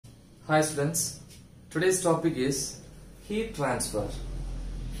Hi students, today's topic is heat transfer.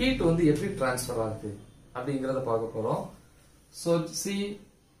 Heat வந்து எப்படி transfer ஆகுது அப்படிங்கறத பார்க்க போறோம். So see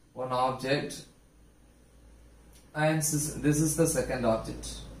one object and this is the second object.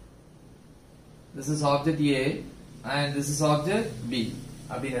 This is object A and this is object B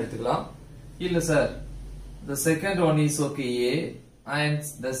அப்படின்னு எடுத்துக்கலாம். இல்ல sir, the second one is okay A and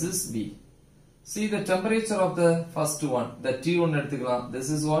this is B. See the temperature of the first one, the T1 எடுத்துக்கலாம். This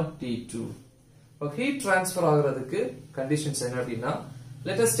is what T2. இப்போ heat transfer ஆகுறதுக்கு conditions என்ன அப்படின்னா,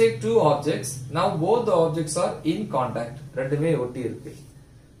 let us take two objects. Now both the objects are in contact. ரெண்டுமே ஒட்டி இருக்கு.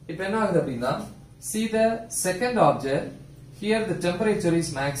 இப்போ என்ன ஆகுது அப்படின்னா, see the second object, here the temperature is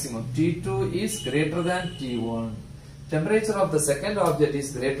maximum. T2 is greater than T1. Temperature of the second object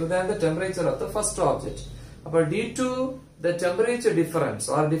is greater than the temperature of the first object. அப்போ due to the temperature difference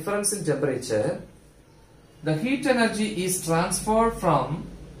or difference in temperature, the heat energy is transferred from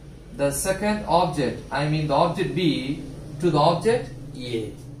the second object, I mean the object B, to the object A.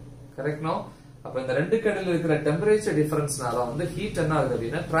 Correct now? அப்ப இந்த ரெண்டு கடையில இருக்கிற temperature differenceனால வந்து heat என்ன ஆகுது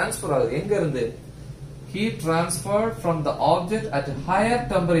அப்படின்னா transfer ஆகுது. எங்க இருந்து? Heat transferred from the object at a higher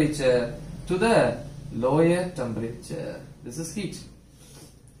temperature to the lower temperature. This is heat.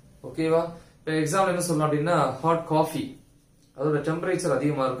 ஓகேவா? இப்போ எக்ஸாம்பிள் என்ன சொல்லலாம் அப்படின்னா, hot coffee. அதோட டெம்பரேச்சர்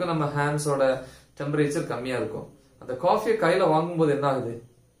அதிகமா இருக்கும், நம்ம ஹேண்ட்ஸோட டெம்பரேச்சர் கம்மியா இருக்கும். அந்த காஃபியை கையில வாங்கும்போது என்ன ஆகுது,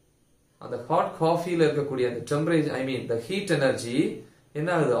 அந்த ஹாட் காஃபில இருக்கக்கூடிய அந்த temperature, I mean the heat energy என்ன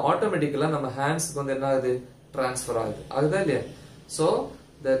ஆகுது, ஆட்டோமேட்டிக்கலா நம்ம ஹேண்ட்ஸ்க்கு வந்து என்ன ஆகுது, டிரான்ஸ்பர் ஆகுது. அதுதான் இல்லையா? சோ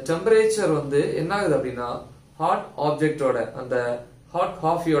த டெம்பரேச்சர் வந்து என்ன ஆகுது அப்படின்னா, ஹாட் ஆப்ஜெக்டோட அந்த ஹாட்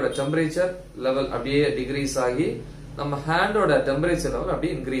காஃபியோட டெம்பரேச்சர் லெவல் அப்படியே டிகிரீஸ் ஆகி நம்ம ஹேண்டோட டெம்பரேச்சர் லெவல்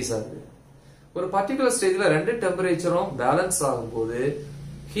அப்படியே இன்க்ரீஸ் ஆகுது. ஒரு பர்டிகுலர் ஸ்டேஜ்ல ரெண்டு டெம்பரேச்சரும் பேலன்ஸ் ஆகும்போது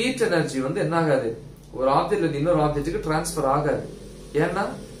ஹீட் எனர்ஜி வந்து என்ன ஆகாது, ஒரு ஆப்ஜெக்ட்ல இருந்து இன்னொரு ஆப்ஜெக்ட்டுக்கு டிரான்ஸ்பர் ஆகாது. ஏன்னா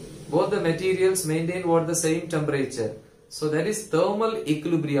both the materials maintain what the same temperature, so that is thermal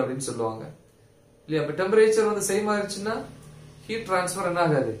equilibrium அப்படின்னு சொல்லுவாங்க இல்லையா? அப்ப டெம்பரேச்சர் வந்து சேம் ஆயிருச்சுன்னா ஹீட் டிரான்ஸ்பர் என்ன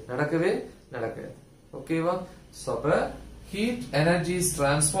ஆகாது, நடக்கவே நடக்காது. ஓகேவா? சோ அப்ப heat energy is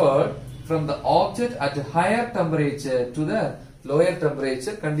transferred from the object at a higher temperature to the lower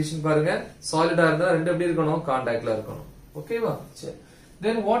temperature. Condition பாருங்க, சாலிடா இருந்தா ரெண்டு எப்படி இருக்கணும், கான்டாக்ட்ல இருக்கணும். ஓகேவா? சரி.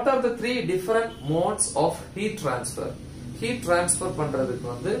 Then what are the three different modes of heat transfer? Heat transfer பண்றதுக்கு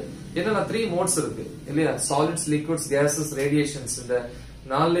வந்து என்னென்ன த்ரீ மோட்ஸ் இருக்கு இல்லையா? Solids, liquids, cases, radiations. இந்த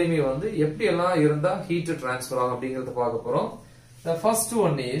நாலுலயுமே வந்து எப்படி எல்லாம் இருந்தா ஹீட் டிரான்ஸ்பர் ஆகும் அப்படிங்கறத பார்க்க போறோம். The first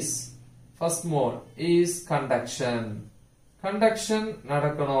one is, first mode is conduction. Conduction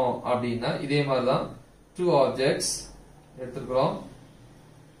நடக்கணும் அப்படின்னா இதே மாதிரிதான் two objects எடுத்துக்கிறோம்.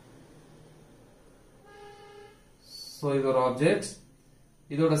 சோ இது ஒரு ஆப்ஜெக்ட்,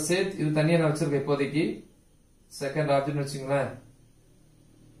 இதோட சேர்த்து இது தனியா நான் வச்சிருக்கேன் இப்போதைக்கு. செகண்ட் ஆப்ஜெக்ட் வச்சுங்களேன்,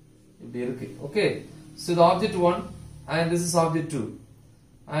 இப்படி இருக்கு. Okay, so the object 1 and this is object 2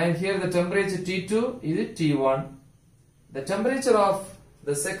 and here the temperature T2 is T1. The temperature of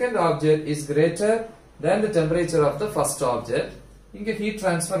the second object is greater than the temperature of the first object. இங்க heat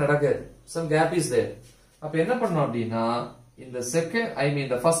transfer நடக்குது, some gap is there. அப்ப என்ன பண்ணணும் அப்படின்னா, இந்த second, I mean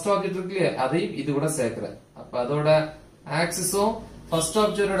the first object இருக்கு இல்லையா, அதையும் இது கூட சேர்க்கிறேன். அப்ப அதோட ஆக்சிஸும் ஃபர்ஸ்ட்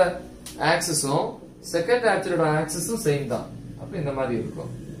ஆப்ஜெக்டோட ஆக்சிஸும் செகண்ட் ஆப்ஜெக்டோட ஆக்சிஸும் சேம் தான். அப்ப இந்த மாதிரி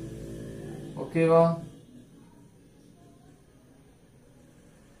இருக்கும். ஓகேவா?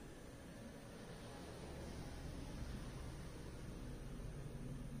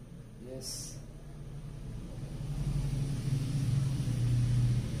 S.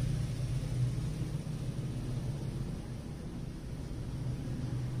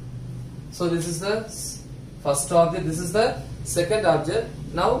 So this is the first object, this is the second object.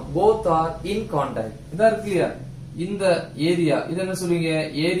 Now both are in contact. Is that clear? இந்த ஏரியா இது என்ன சொல்லுவீங்க,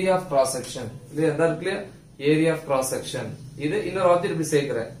 ஏரியா ஆஃப் கிராஸ் செக்ஷன். இது எதா இருக்கு, ஏரியா ஆஃப் கிராஸ் செக்ஷன். இது இன்னொரு ஆப்ஜெக்ட் இப்படி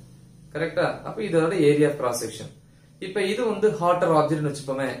சேர்க்கிறேன், கரெக்டா? அப்ப இதோட ஏரியா ஆஃப் கிராஸ் செக்ஷன். இப்ப இது வந்து ஹாட்டர் ஆப்ஜெக்ட்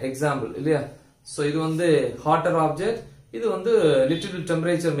வச்சுப்போமே, எக்ஸாம்பிள் இல்லையா? சோ இது வந்து ஹாட்டர் ஆப்ஜெக்ட், இது வந்து லிட்டில்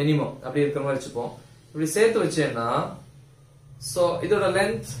டெம்பரேச்சர் மினிமம் அப்படி இருக்கிற மாதிரி வச்சுப்போம். இப்படி சேர்த்து வச்சேன்னா, சோ இதோட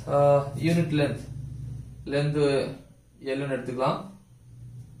லென்த், யூனிட் லென்த் L ன்னு எடுத்துக்கலாம்,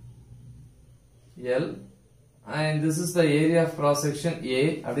 L, and this is the area of cross section A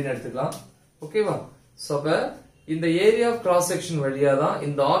அப்படின்னு எடுத்துக்கலாம். ஓகேவா? சோ அப்ப இந்த ஏரியா ஆஃப் கிராஸ் செக்ஷன் வழியா தான்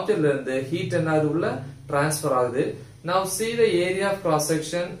இந்த ஆப்ஜெக்ட்ல இருந்து ஹீட் என்ன ஆகுது, உள்ள டிரான்ஸ்பர் ஆகுது. Now see the area of cross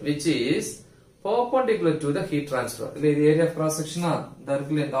section which is perpendicular to the heat transfer. இல்ல இது ஏரியா ஆஃப் கிராஸ் செக்ஷனா, இந்த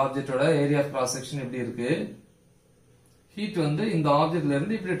இருக்குல இந்த ஆப்ஜெக்ட்டோட ஏரியா ஆஃப் கிராஸ் செக்ஷன் எப்படி இருக்கு, ஹீட் வந்து இந்த ஆப்ஜெக்ட்ல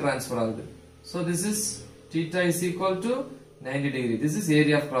இருந்து இப்படி டிரான்ஸ்பர் ஆகுது. So this is theta is equal to 90 degree. This is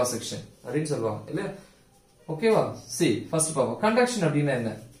area of cross section. அப்படின்னு சொல்லுவாங்க இல்ல? ஓகேவா? see first பாப்போம் conduction அப்படினா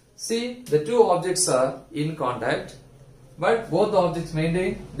என்ன. See, the two objects are in contact, but both the objects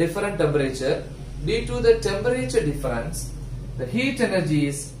maintain different temperature. Due to the temperature difference, the heat energy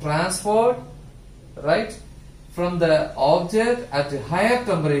is transferred, right, from the object at higher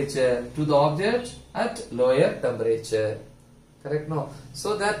temperature to the object at lower temperature. Correct? No.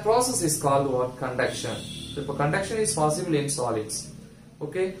 So that process is called what? Conduction. So conduction is possible in solids.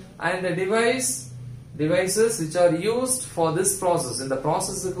 Okay. And the devices which are used for this process, in the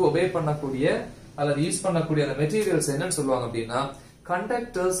process க்கு obey பண்ணக்கூடிய அல்லது use பண்ணக்கூடிய அந்த materials என்னன்னு சொல்லுவாங்க அப்படின்னா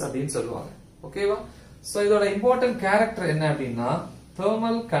conductors அப்படின்னு சொல்லுவாங்க. ஓகேவா? சோ இதோட இம்பார்ட்டன்ட் கேரக்டர் என்ன அப்படின்னா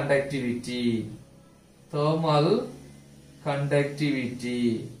thermal conductivity. Thermal conductivity.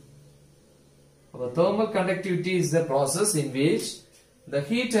 Thermal conductivity is the process in which the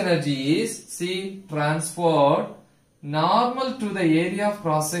heat energy is transferred normal to the area of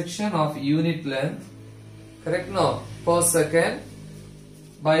cross section of unit length, correct? No, per second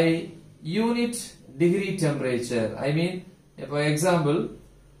by unit degree temperature. I mean, for example,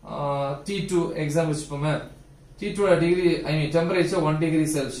 T2 example T2 degree, I mean temperature 1 degree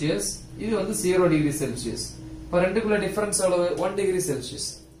Celsius. இது வந்து 0 degree Celsius. இப்போ ரெண்டுக்குள்ள difference எவ்வளவு? 1 degree Celsius.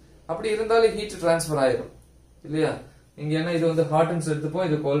 அப்படி இருந்தாலே heat transfer ஆயிடும் இல்லையா? இங்க என்ன இது வந்து ஹாட்னஸ் எடுத்துப்போம்,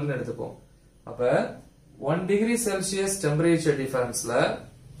 இது கோல்ட்னு எடுத்துப்போம். அப்ப 1 degree Celsius temperature டிஃபரன்ஸ்ல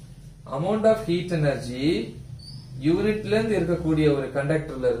amount of heat energy யூனிட்ல இருந்து இருக்கக்கூடிய ஒரு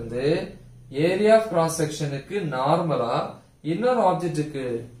கண்டக்டர்ல இருந்து ஏரியா ஆஃப் கிராஸ் செக்ஷனுக்கு நார்மலா இன்னொரு ஆப்ஜெக்ட்டுக்கு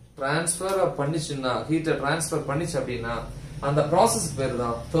டிரான்ஸ்ஃபர் பண்ணிச்சுன்னா, ஹீட்டை டிரான்ஸ்ஃபர் பண்ணிச்சு அப்படின்னா அந்த ப்ராசஸ் பேர்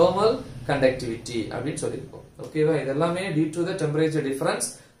தான் thermal conductivity அப்படின்னு சொல்லியிருக்கோம். ஓகேவா? இதெல்லாமே due to the temperature difference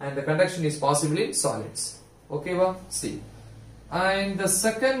and the conduction is possible in solids. ஓகேவா? See. And the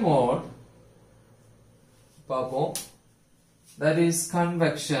second mode பாப்போம், that is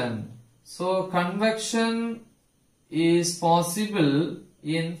convection. So convection is possible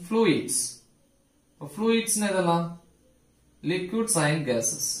in fluids. Fluids எதெல்லாம்? Liquids and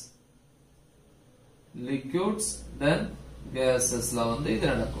gases. Liquids then gases ல வந்து இது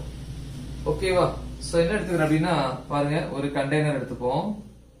நடக்கும். ஓகேவா? So என்ன எடுத்துக்கிறோம் அப்படின்னா பாருங்க, ஒரு கண்டெய்னர் எடுத்துப்போம்.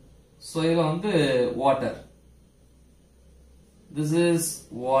 சோ இதுல வந்து water. This is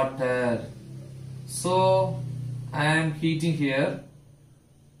water. So I am heating here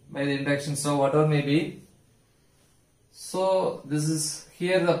by the induction stove, whatever may be. So this is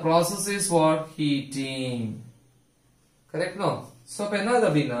here, the process is what? Heating. Correct? No? So இப்ப என்ன ஆகுது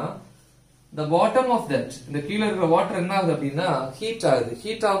அப்படின்னா the bottom of that, இந்த கீழ இருக்கிற water என்ன ஆகுது அப்படின்னா ஹீட் ஆகுது.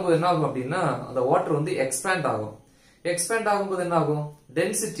 ஹீட் ஆகும்போது என்ன ஆகும் அப்படின்னா அந்த வாட்டர் வந்து எக்ஸ்பேண்ட் ஆகும். எக்ஸ்பேண்ட் ஆகும்போது என்ன ஆகும்?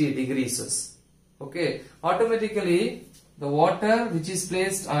 Density decreases. Okay, automatically the water which is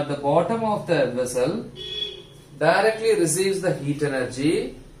placed at the bottom of the vessel directly receives the heat energy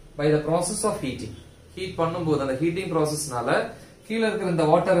by the process of heating. Heat பண்ணும்போது அந்த ஹீட்டிங் ப்ராசஸ்னால கீழ இருக்கிற இந்த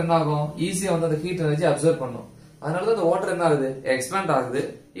வாட்டர் என்ன ஆகும்? ஈஸியா வந்து அந்த ஹீட் எனர்ஜி அப்சர்வ் பண்ணும். அதனாலதான் அந்த வாட்டர் என்ன ஆகுது? எக்ஸ்பேண்ட் ஆகுது.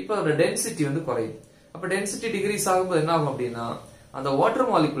 இப்போ அதோட டென்சிட்டி வந்து குறையும். அப்ப டென்சிட்டி டிகிரீஸ் ஆகும்போது என்ன ஆகும் அப்படின்னா அந்த வாட்டர்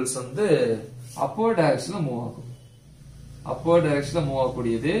மாலிகுல்ஸ் வந்து அப்போர்ட் டைரக்ஷன்ல மூவ் ஆகும். அப்போர்ட் டைரக்ஷன்ல மூவ்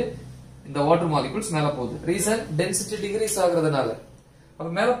ஆகக்கூடியது இந்த வாட்டர் மாலிகுல்ஸ் மேல போகுது. Reason density degrees ஆகுறதுனால. அப்ப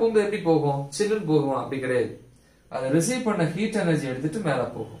மேல போகும்போது எப்படி போகும்? சில்லுன்னு போகும்? அப்படி கிடையாது. அதை ரிசீவ் பண்ண ஹீட் எனர்ஜி எடுத்துட்டு மேல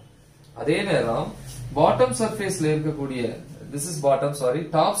போகும். அதே நேரம் பாட்டம் சர்ஃபேஸ்ல இருக்கக்கூடிய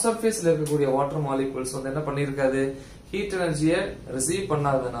டாப் சர்ஃபேஸ்ல இருக்கக்கூடிய வாட்டர் மாலிகுல்ஸ் வந்து என்ன பண்ணிருக்காது? ஹீட் எனர்ஜியை ரிசீவ்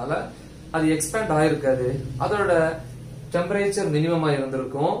பண்ணாததுனால அது எக்ஸ்பேண்ட் ஆயிருக்காது. அதோட டெம்பரேச்சர் மினிமமா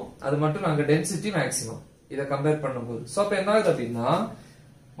இருந்திருக்கும். அது மட்டும் நாங்க டென்சிட்டி மேக்ஸிமம் இதை கம்பேர் பண்ணும்போது. சோ அப்ப என்ன ஆகுது அப்படின்னா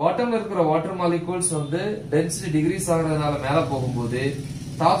பாட்டம்ல இருக்கிற வாட்டர் மாலிகுல்ஸ் வந்து டென்சிட்டி டிகிரீஸ் ஆகுறதுனால மேல போகும்போது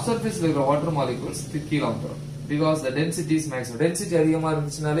டாப் சர்ஃபேஸ்ல இருக்கிற வாட்டர் மாலிகுல்ஸ் கீழே வந்துடும். Because the density is maximum. Density அதிகமா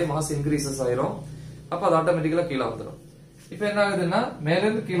இருந்துச்சுனாலே மாஸ் இன்க்ரீசஸ் ஆயிரும். அப்ப அது ஆட்டோமேட்டிக்கலா கீழே வந்துடும். இப்ப என்ன ஆகுதுன்னா மேல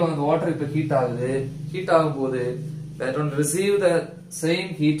இருந்து கீழே வந்து வாட்டர் இப்ப ஹீட் ஆகுது. ஹீட் ஆகும்போது that will receive the same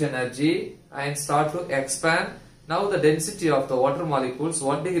heat energy and start to expand. Now the density of the water molecules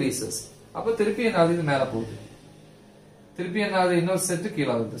what decreases. அப்ப திருப்பி என்ன ஆகுது? மேல போகுது. திருப்பி என்ன ஆகுது? இன்னொரு செட்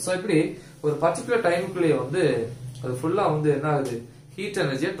கீழே ஆகுது. சோ இப்படி ஒரு பர்டிகுலர் டைமுக்குள்ளே வந்து அது ஃபுல்லா வந்து என்ன ஆகுது? ஹீட்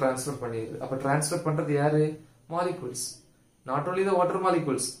எனர்ஜியை டிரான்ஸ்ஃபர் பண்ணிடுது. அப்ப டிரான்ஸ்ஃபர் பண்றது யாரு? Molecules. Not only the water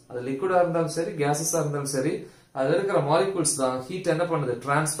molecules, அது லிக்விடா இருந்தாலும் சரி கேசஸா இருந்தாலும் சரி அதுல இருக்கிற மாலிகுல்ஸ் தான் ஹீட் என்ன பண்ணுது?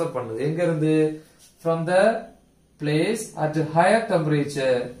 டிரான்ஸ்ஃபர் பண்ணுது. எங்க இருந்து? from the place at higher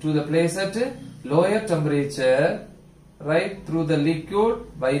temperature to the place at lower temperature, right, through the liquid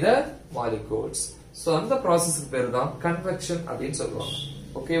by the molecules. So அந்த ப்ராசஸ்க்கு பேர் தான் கன்வெக்ஷன் அப்படின்னு சொல்லுவாங்க.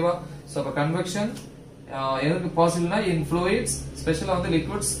 ஓகேவா? சோ அப்ப கன்வெக்ஷன் எதுக்கு பாசிபிள்னா in fluids, ஸ்பெஷலா வந்து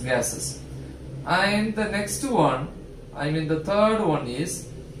liquids, gases. And the next one, the third one is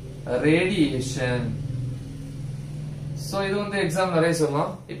radiation. So இது வந்து எக்ஸாம் நிறைய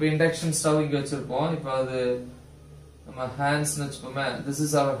சொல்லலாம். இப்போ இண்டக்ஷன் ஸ்டவ் இங்க வச்சிருப்போம். இப்போ அது நம்ம hands வெச்சுப்போமே. this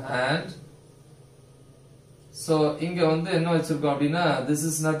is our hand. So இங்க வந்து என்ன வச்சிருக்கோம் அப்படினா this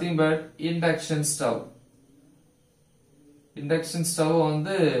is nothing but induction stove. induction stove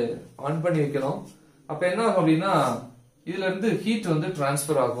வந்து ஆன் பண்ணி வைக்கிறோம். அப்ப என்ன ஆகும் அப்படினா இதுல இருந்து ஹீட் வந்து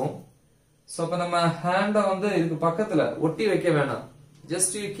ட்ரான்ஸ்ஃபர் ஆகும். சோ அப்ப நம்ம ஹேண்ட வந்து இதுக்கு பக்கத்துல ஒட்டி வைக்க வேணாம்.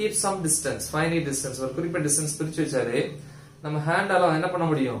 just you keep some distance, finite distance, ஒரு குறிப்பிட்ட டிஸ்டன்ஸ் பிரிச்சு வச்சாரு நம்ம ஹேண்டால என்ன பண்ண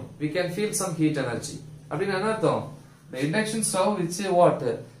முடியும்? we can feel some heat energy. அப்படினா என்ன அர்த்தம்? the induction stove which what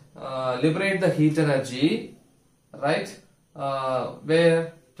liberate the heat energy, right, where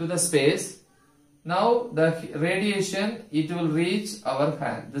to the space. Now the radiation, it will reach our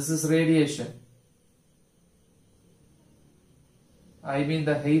hand. This is radiation. I mean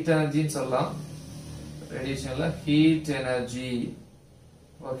the heat energy in solla radiation la heat energy.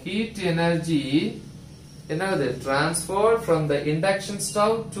 Heat energy enadhu transferred from the induction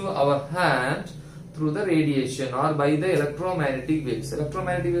stove to our hand through the radiation or by the electromagnetic waves.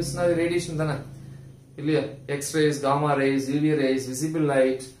 Electromagnetic waves na radiation thana illaya, x rays, gamma rays, uv rays, visible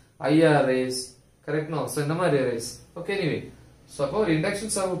light, ir rays, correct no? So indha mari rays. Okay, anyway, so appo induction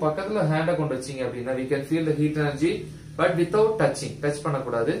stove pakkathula hand kondu vechinga appadina we can feel the heat energy but without touching. touch panna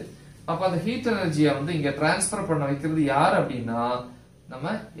kodadu. appo and heat energy வந்து இங்க transfer பண்ண வைக்கிறது யார் அப்படினா நம்ம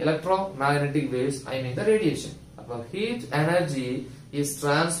electromagnetic waves, I mean the radiation. appo heat energy is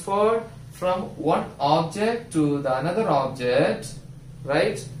transferred from one object to the another object,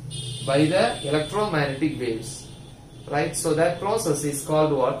 right, by the electromagnetic waves, right? So that process is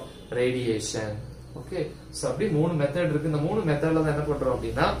called what? Radiation. Okay, so அப்படி மூணு method இருக்கு. இந்த மூணு மெத்தட்ல தான் என்ன பண்றோம்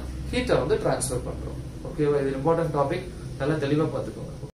அப்படினா ஹீட்ட வந்து ட்ரான்ஸ்ஃபர் பண்றோம். ஓகேவா? இது இம்பார்ட்டன்ட் டாபிக், நல்லா தெளிவா பாத்துக்கோங்க.